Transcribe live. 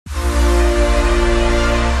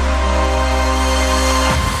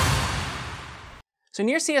So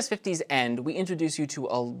near CS50's end, we introduce you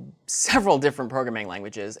to several different programming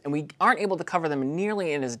languages, and we aren't able to cover them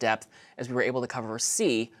nearly in as depth as we were able to cover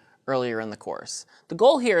C earlier in the course. The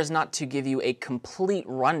goal here is not to give you a complete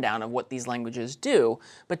rundown of what these languages do,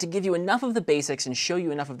 but to give you enough of the basics and show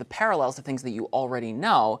you enough of the parallels to things that you already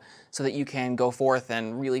know so that you can go forth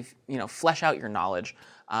and really flesh out your knowledge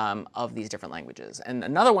of these different languages. And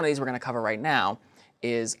another one of these we're going to cover right now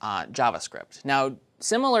is JavaScript. Now,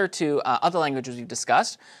 similar to other languages we've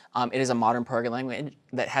discussed, it is a modern programming language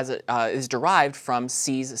that is derived from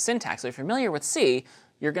C's syntax. So if you're familiar with C,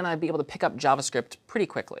 you're going to be able to pick up JavaScript pretty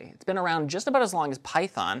quickly. It's been around just about as long as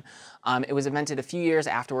Python. It was invented a few years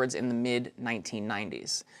afterwards in the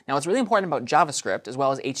mid-1990s. Now, what's really important about JavaScript, as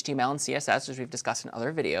well as HTML and CSS, as we've discussed in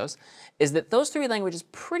other videos, is that those three languages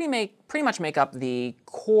pretty much make up the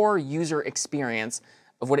core user experience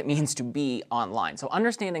of what it means to be online. So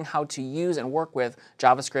understanding how to use and work with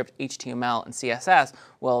JavaScript, HTML, and CSS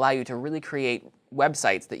will allow you to really create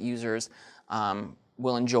websites that users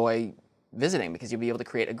will enjoy visiting, because you'll be able to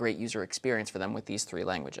create a great user experience for them with these three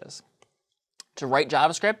languages. To write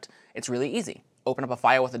JavaScript, it's really easy. Open up a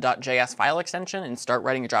file with a .js file extension and start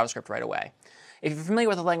writing your JavaScript right away. If you're familiar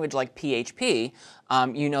with a language like PHP,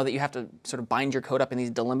 you know that you have to sort of bind your code up in these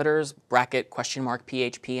delimiters, bracket, question mark,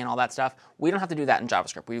 PHP, and all that stuff. We don't have to do that in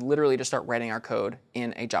JavaScript. We literally just start writing our code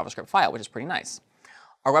in a JavaScript file, which is pretty nice.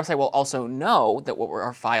 Our website will also know that what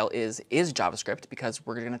our file is JavaScript, because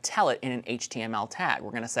we're going to tell it in an HTML tag.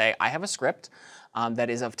 We're going to say, I have a script that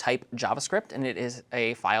is of type JavaScript, and it is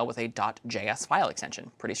a file with a .js file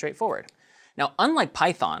extension. Pretty straightforward. Now, unlike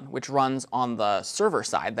Python, which runs on the server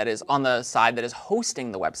side, that is on the side that is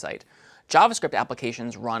hosting the website, JavaScript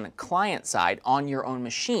applications run client-side on your own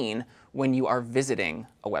machine when you are visiting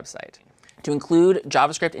a website. To include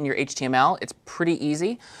JavaScript in your HTML, it's pretty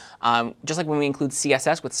easy. Just like when we include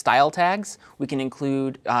CSS with style tags, we can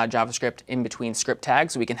include JavaScript in between script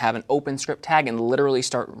tags. So we can have an open script tag and literally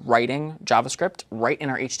start writing JavaScript right in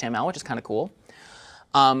our HTML, which is kind of cool.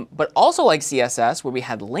 But also like CSS, where we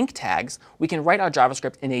had link tags, we can write our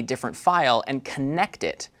JavaScript in a different file and connect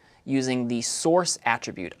it using the source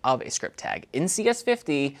attribute of a script tag. In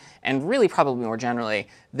CS50, and really probably more generally,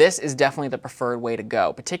 this is definitely the preferred way to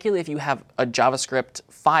go, particularly if you have a JavaScript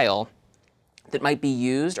file that might be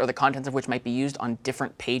used, or the contents of which might be used on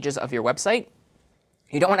different pages of your website.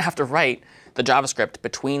 You don't want to have to write the JavaScript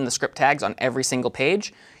between the script tags on every single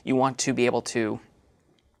page. You want to be able to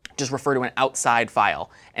just refer to an outside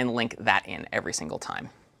file and link that in every single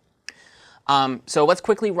time. So let's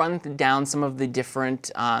quickly run down some of the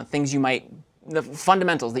different the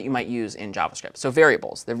fundamentals that you might use in JavaScript. So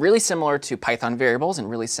variables, they're really similar to Python variables and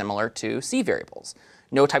really similar to C variables.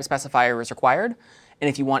 No type specifier is required. And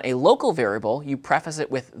if you want a local variable, you preface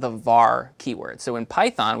it with the var keyword. So in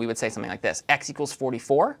Python, we would say something like this, x equals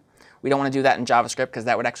 44. We don't want to do that in JavaScript because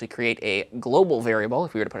that would actually create a global variable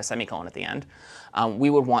if we were to put a semicolon at the end. We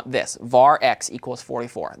would want this, var x equals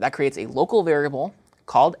 44. That creates a local variable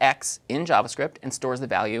called x in JavaScript and stores the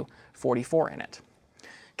value 44 in it.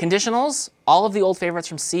 Conditionals, all of the old favorites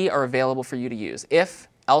from C are available for you to use. If,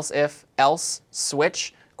 else,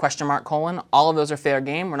 switch, question mark, colon, all of those are fair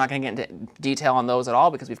game. We're not going to get into detail on those at all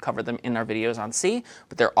because we've covered them in our videos on C,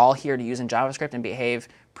 but they're all here to use in JavaScript and behave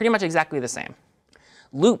pretty much exactly the same.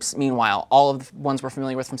 Loops, meanwhile, all of the ones we're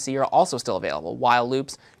familiar with from C are also still available. While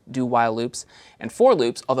loops, do while loops, and for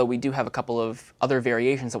loops, although we do have a couple of other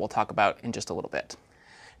variations that we'll talk about in just a little bit.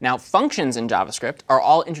 Now, functions in JavaScript are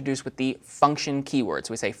all introduced with the function keyword.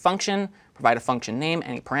 So we say function, provide a function name,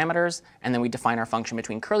 any parameters, and then we define our function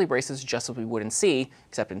between curly braces just as we would in C,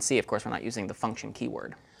 except in C, of course, we're not using the function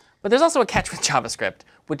keyword. But there's also a catch with JavaScript,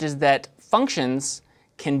 which is that functions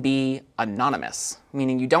can be anonymous,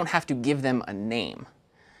 meaning you don't have to give them a name.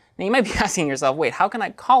 Now, you might be asking yourself, wait, how can I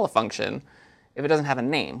call a function if it doesn't have a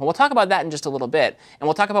name? Well, we'll talk about that in just a little bit. And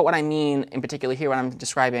we'll talk about what I mean in particular here when I'm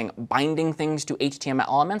describing binding things to HTML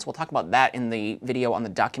elements. We'll talk about that in the video on the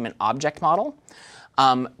document object model.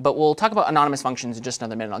 But we'll talk about anonymous functions in just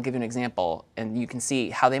another minute. I'll give you an example, and you can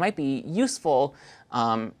see how they might be useful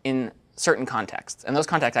in certain contexts. And those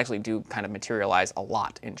contexts actually do kind of materialize a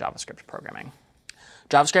lot in JavaScript programming.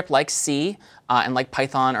 JavaScript, like C and like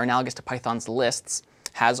Python, or analogous to Python's lists,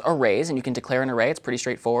 has arrays, and you can declare an array. It's pretty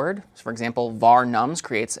straightforward. So for example, var nums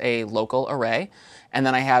creates a local array. And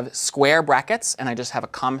then I have square brackets, and I just have a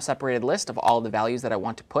comma-separated list of all the values that I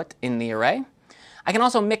want to put in the array. I can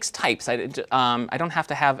also mix types. I don't have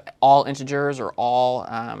to have all integers or all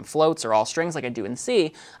floats or all strings like I do in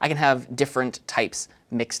C. I can have different types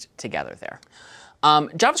mixed together there.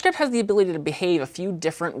 JavaScript has the ability to behave a few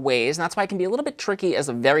different ways, and that's why it can be a little bit tricky as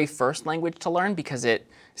a very first language to learn, because it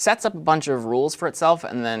sets up a bunch of rules for itself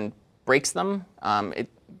and then breaks them. It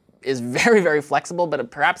is very, very flexible,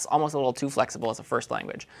 but perhaps almost a little too flexible as a first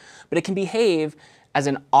language. But it can behave as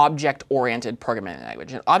an object-oriented programming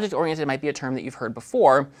language. And object-oriented might be a term that you've heard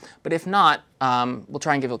before, but if not, we'll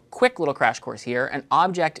try and give a quick little crash course here. An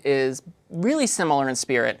object is really similar in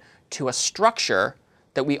spirit to a structure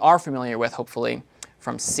that we are familiar with, hopefully,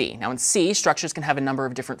 from C. Now in C, structures can have a number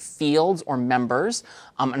of different fields or members.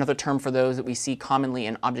 Another term for those that we see commonly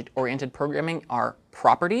in object-oriented programming are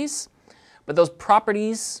properties. But those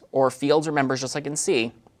properties or fields or members, just like in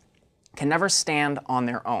C, can never stand on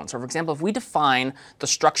their own. So for example, if we define the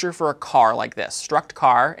structure for a car like this, struct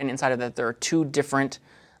car, and inside of that there are two different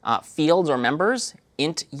fields or members,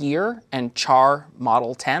 int year and char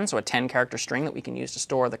model 10, so a 10-character string that we can use to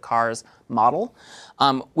store the car's model,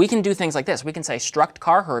 we can do things like this. We can say struct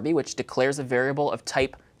car Herbie, which declares a variable of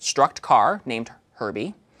type struct car named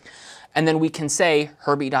Herbie. And then we can say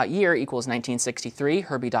Herbie.year equals 1963,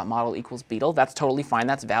 Herbie.model equals Beetle. That's totally fine.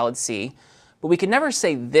 That's valid C. But we can never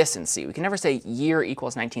say this in C. We can never say year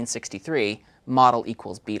equals 1963, model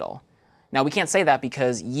equals Beetle. Now, we can't say that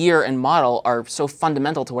because year and model are so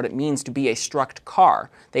fundamental to what it means to be a struct car.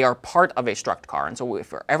 They are part of a struct car. And so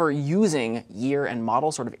if we're ever using year and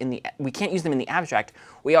model sort of we can't use them in the abstract.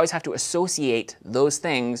 We always have to associate those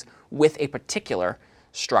things with a particular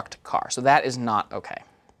struct car. So that is not OK.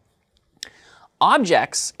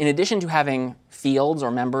 Objects, in addition to having fields or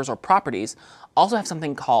members or properties, also have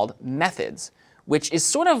something called methods, which is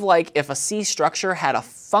sort of like if a C structure had a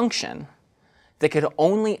function that could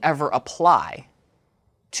only ever apply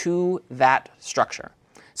to that structure.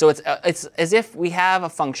 So it's as if we have a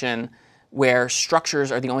function where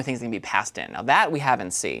structures are the only things that can be passed in. Now that we have in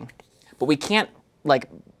C, but we can't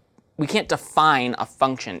define a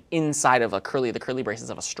function inside of the curly braces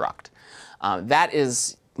of a struct. That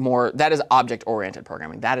is object-oriented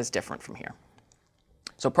programming. That is different from here.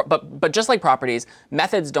 So, but just like properties,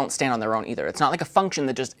 methods don't stand on their own either. It's not like a function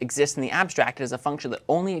that just exists in the abstract. It is a function that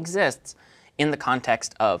only exists in the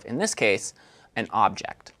context of, in this case, an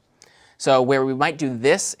object. So where we might do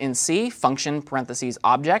this in C, function parentheses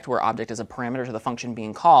object, where object is a parameter to the function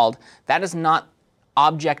being called, that is not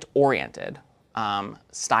object-oriented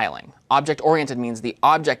styling. Object-oriented means the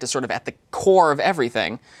object is sort of at the core of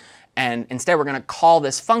everything. And instead, we're going to call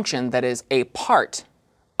this function that is a part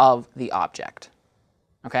of the object.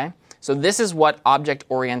 OK? So this is what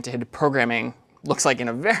object-oriented programming looks like in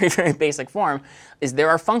a very, very basic form, is there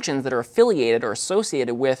are functions that are affiliated or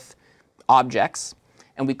associated with objects.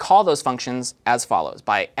 And we call those functions as follows,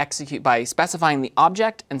 by specifying the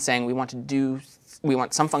object and saying we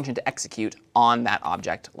want some function to execute on that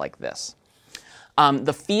object like this.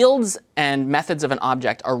 The fields and methods of an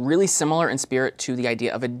object are really similar in spirit to the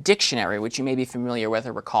idea of a dictionary, which you may be familiar with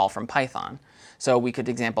or recall from Python. So we could,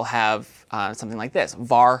 example, have something like this.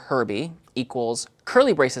 Var Herbie equals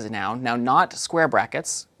curly braces now not square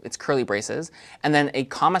brackets, it's curly braces, and then a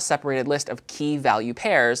comma-separated list of key value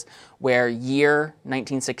pairs where year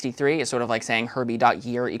 1963 is sort of like saying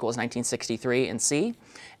Herbie.year equals 1963 in C,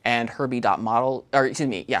 and Herbie.model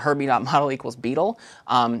equals Beetle.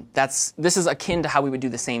 This is akin to how we would do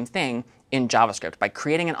the same thing in JavaScript by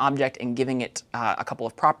creating an object and giving it a couple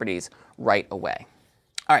of properties right away.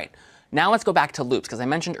 All right. Now let's go back to loops, because I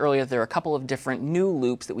mentioned earlier there are a couple of different new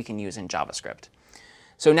loops that we can use in JavaScript.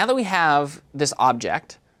 So now that we have this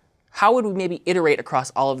object, how would we maybe iterate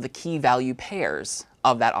across all of the key value pairs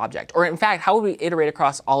of that object? Or in fact, how would we iterate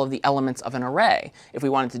across all of the elements of an array if we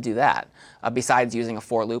wanted to do that, besides using a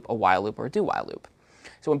for loop, a while loop, or a do while loop?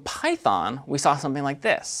 So in Python, we saw something like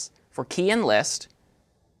this. For key and list,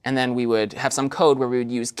 and then we would have some code where we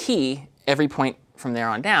would use key every point from there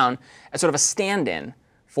on down as sort of a stand-in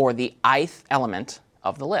for the ith element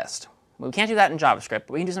of the list. Well, we can't do that in JavaScript,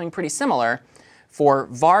 but we can do something pretty similar for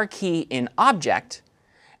var key in object,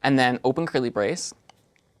 and then open curly brace.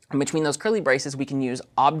 And between those curly braces, we can use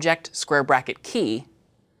object square bracket key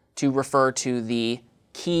to refer to the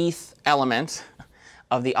keyth element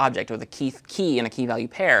of the object, or the keyth key in a key value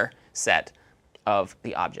pair set of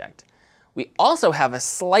the object. We also have a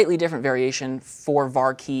slightly different variation for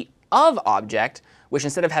var key of object, which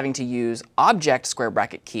instead of having to use object square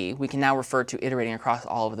bracket key, we can now refer to iterating across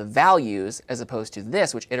all of the values, as opposed to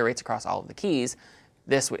this, which iterates across all of the keys.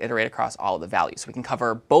 This would iterate across all of the values. So we can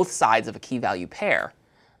cover both sides of a key value pair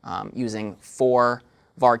using for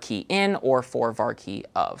var key in or for var key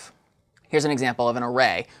of. Here's an example of an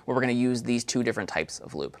array where we're going to use these two different types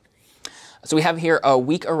of loop. So we have here a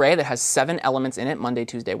week array that has 7 elements in it: Monday,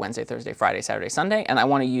 Tuesday, Wednesday, Thursday, Friday, Saturday, Sunday. And I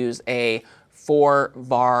want to use a for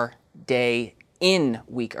var day in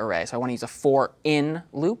week array. So I want to use a for in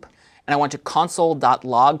loop. And I want to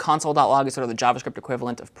console.log. Console.log is sort of the JavaScript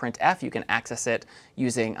equivalent of printf. You can access it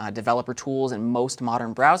using developer tools in most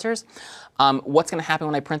modern browsers. What's going to happen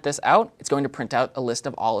when I print this out? It's going to print out a list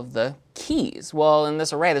of all of the keys. Well, in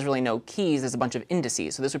this array, there's really no keys. There's a bunch of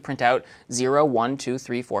indices. So this would print out 0, 1, 2,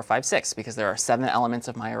 3, 4, 5, 6, because there are 7 elements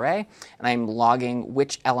of my array, and I'm logging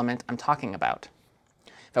which element I'm talking about.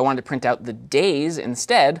 If I wanted to print out the days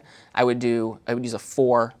instead, I would use a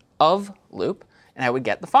for of loop, and I would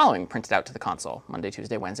get the following printed out to the console: Monday,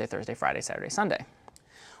 Tuesday, Wednesday, Thursday, Friday, Saturday, Sunday.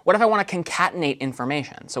 What if I want to concatenate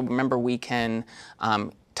information? So remember, we can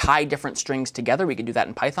tie different strings together. We can do that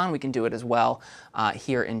in Python. We can do it as well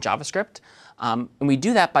here in JavaScript. And we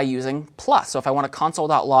do that by using plus. So if I want to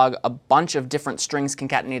console.log a bunch of different strings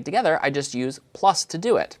concatenated together, I just use plus to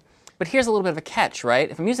do it. But here's a little bit of a catch,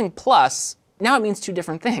 right? If I'm using plus, now it means 2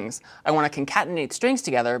 different things. I want to concatenate strings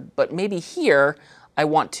together, but maybe here I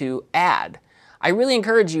want to add. I really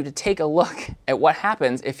encourage you to take a look at what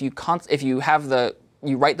happens if you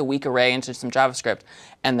write the week array into some JavaScript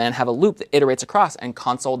and then have a loop that iterates across and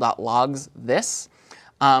console.logs this.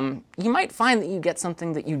 You might find that you get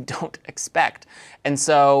something that you don't expect. And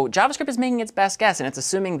so JavaScript is making its best guess, and it's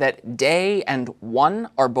assuming that day and 1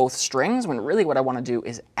 are both strings, when really what I want to do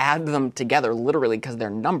is add them together, literally, because they're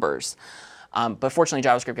numbers. But fortunately,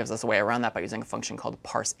 JavaScript gives us a way around that by using a function called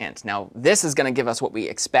parseInt. Now, this is going to give us what we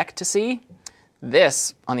expect to see.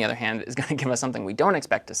 This, on the other hand, is going to give us something we don't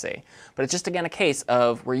expect to see. But it's just, again, a case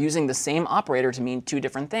of we're using the same operator to mean 2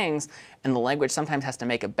 different things, and the language sometimes has to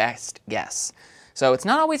make a best guess. So it's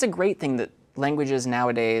not always a great thing that languages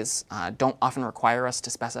nowadays don't often require us to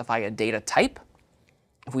specify a data type.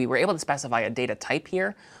 If we were able to specify a data type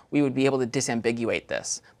here, we would be able to disambiguate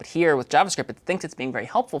this. But here with JavaScript, it thinks it's being very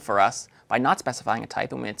helpful for us by not specifying a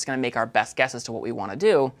type, and it's going to make our best guess as to what we want to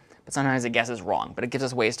do. But sometimes it guesses wrong. But it gives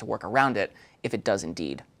us ways to work around it if it does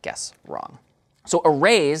indeed guess wrong. So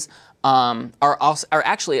arrays are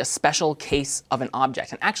actually a special case of an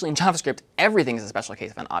object. And actually in JavaScript, everything is a special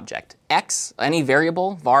case of an object. X, any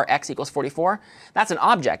variable, var x equals 44, that's an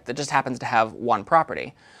object that just happens to have 1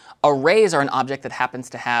 property. Arrays are an object that happens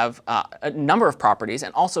to have a number of properties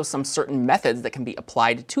and also some certain methods that can be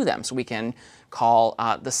applied to them. So we can call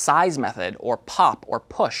the size method, or pop, or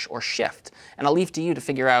push, or shift. And I'll leave to you to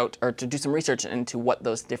figure out, or to do some research into what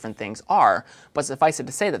those different things are. But suffice it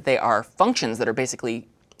to say that they are functions that are basically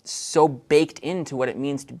so baked into what it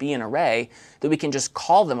means to be an array that we can just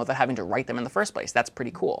call them without having to write them in the first place. That's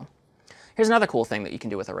pretty cool. Here's another cool thing that you can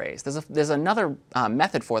do with arrays. There's another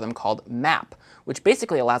method for them called map, which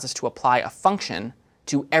basically allows us to apply a function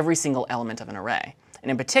to every single element of an array. And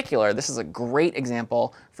in particular, this is a great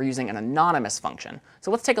example for using an anonymous function. So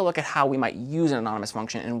let's take a look at how we might use an anonymous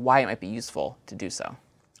function and why it might be useful to do so.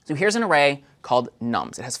 So here's an array called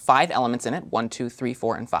nums. It has 5 elements in it: 1, 2, 3,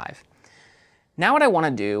 4, and 5. Now what I want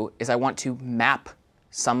to do is I want to map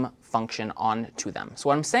some function onto them. So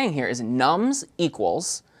what I'm saying here is nums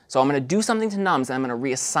equals, so I'm going to do something to nums, and I'm going to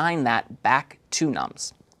reassign that back to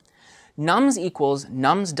nums. Nums equals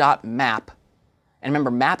nums.map. And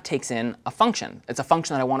remember, map takes in a function. It's a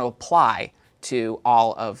function that I want to apply to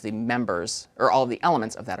all of the members, or all of the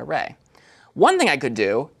elements of that array. One thing I could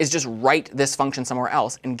do is just write this function somewhere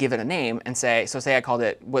else and give it a name and say, so say I called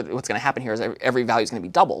it, what's going to happen here is every value is going to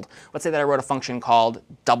be doubled. Let's say that I wrote a function called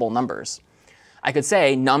double numbers. I could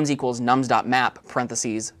say nums equals nums.map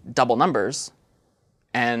parentheses double numbers,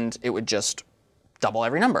 and it would just double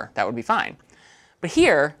every number. That would be fine. But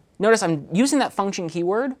here, notice I'm using that function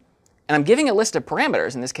keyword, and I'm giving a list of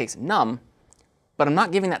parameters, in this case num, but I'm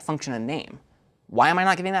not giving that function a name. Why am I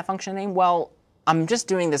not giving that function a name? Well, I'm just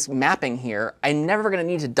doing this mapping here. I'm never going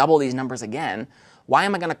to need to double these numbers again. Why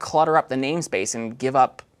am I going to clutter up the namespace and give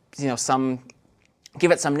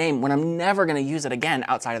it some name when I'm never going to use it again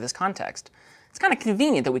outside of this context? It's kind of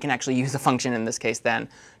convenient that we can actually use a function in this case then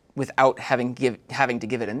without having to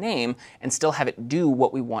give it a name and still have it do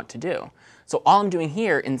what we want to do. So all I'm doing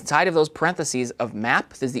here inside of those parentheses of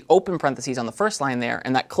map, there's the open parentheses on the first line there,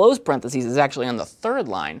 and that closed parentheses is actually on the 3rd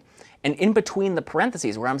line. And in between the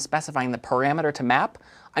parentheses where I'm specifying the parameter to map,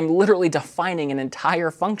 I'm literally defining an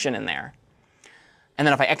entire function in there. And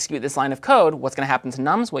then if I execute this line of code, what's going to happen to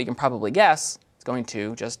nums? Well, you can probably guess. It's going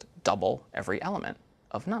to just double every element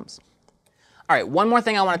of nums. All right, one more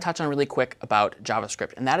thing I want to touch on really quick about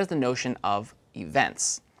JavaScript, and that is the notion of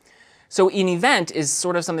events. So an event is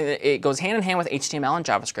sort of something that it goes hand in hand with HTML and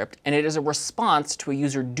JavaScript, and it is a response to a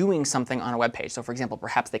user doing something on a web page. So for example,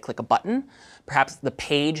 perhaps they click a button, perhaps the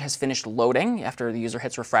page has finished loading after the user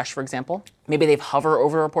hits refresh, for example. Maybe they've hovered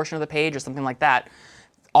over a portion of the page or something like that.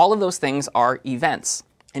 All of those things are events.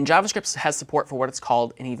 And JavaScript has support for what it's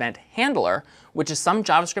called an event handler, which is some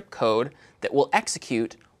JavaScript code that will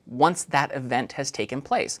execute once that event has taken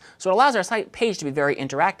place. So it allows our site page to be very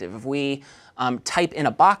interactive. If we type in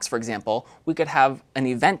a box, for example, we could have an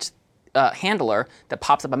event handler that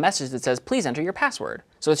pops up a message that says, please enter your password.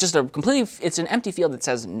 So it's just it's an empty field that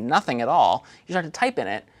says nothing at all. You start to type in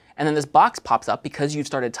it, and then this box pops up because you've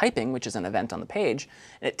started typing, which is an event on the page,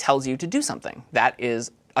 and it tells you to do something. That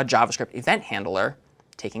is a JavaScript event handler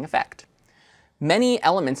taking effect. Many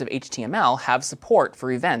elements of HTML have support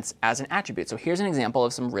for events as an attribute. So here's an example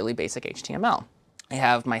of some really basic HTML. I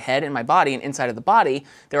have my head and my body, and inside of the body,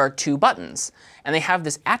 there are two buttons. And they have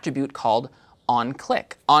this attribute called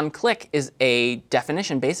onClick. OnClick is a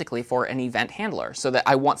definition, basically, for an event handler, so that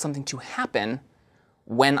I want something to happen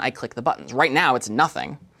when I click the buttons. Right now, it's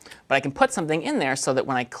nothing. But I can put something in there so that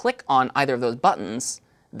when I click on either of those buttons,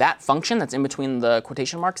 that function that's in between the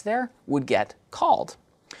quotation marks there would get called.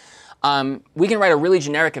 We can write a really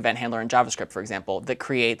generic event handler in JavaScript, for example, that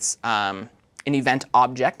creates an event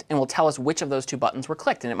object and will tell us which of those two buttons were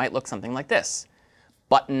clicked. And it might look something like this.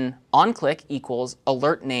 Button onClick equals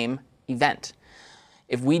alert name event.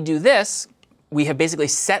 If we do this, we have basically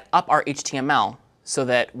set up our HTML so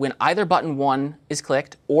that when either button 1 is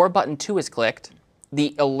clicked or button 2 is clicked,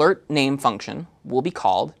 the alert name function will be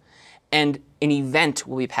called and an event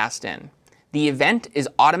will be passed in. The event is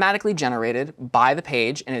automatically generated by the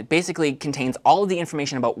page, and it basically contains all of the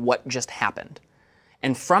information about what just happened.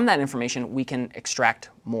 And from that information, we can extract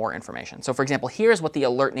more information. So for example, here's what the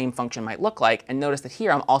alert name function might look like. And notice that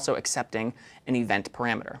here I'm also accepting an event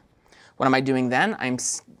parameter. What am I doing then? I'm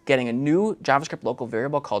getting a new JavaScript local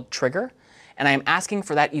variable called trigger, and I am asking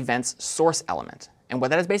for that event's source element. And what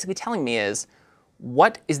that is basically telling me is,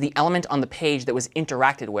 what is the element on the page that was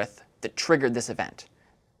interacted with that triggered this event?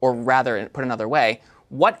 Or rather, put another way,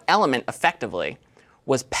 what element effectively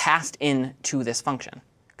was passed in to this function?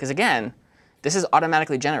 Because again, this is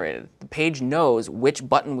automatically generated. The page knows which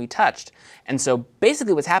button we touched. And so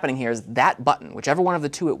basically what's happening here is that button, whichever one of the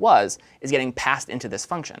two it was, is getting passed into this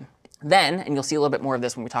function. Then, and you'll see a little bit more of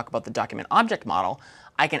this when we talk about the document object model,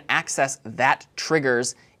 I can access that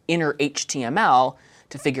trigger's inner HTML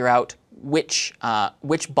to figure out which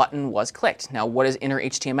button was clicked. Now, what is inner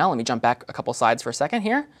HTML? Let me jump back a couple slides for a second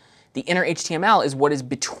here. The inner HTML is what is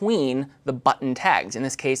between the button tags. In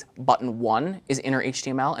this case, button 1 is inner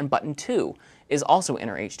HTML, and button 2 is also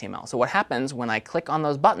inner HTML. So what happens when I click on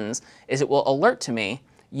those buttons is it will alert to me,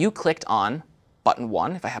 you clicked on button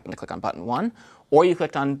 1, if I happen to click on button 1, or you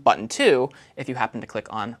clicked on button 2, if you happen to click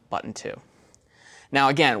on button 2. Now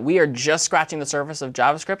again, we are just scratching the surface of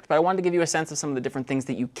JavaScript, but I wanted to give you a sense of some of the different things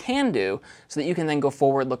that you can do so that you can then go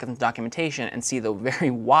forward, look at the documentation, and see the very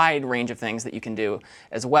wide range of things that you can do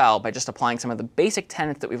as well by just applying some of the basic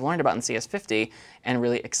tenets that we've learned about in CS50 and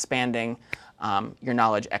really expanding your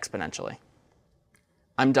knowledge exponentially.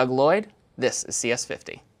 I'm Doug Lloyd. This is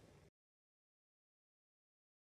CS50.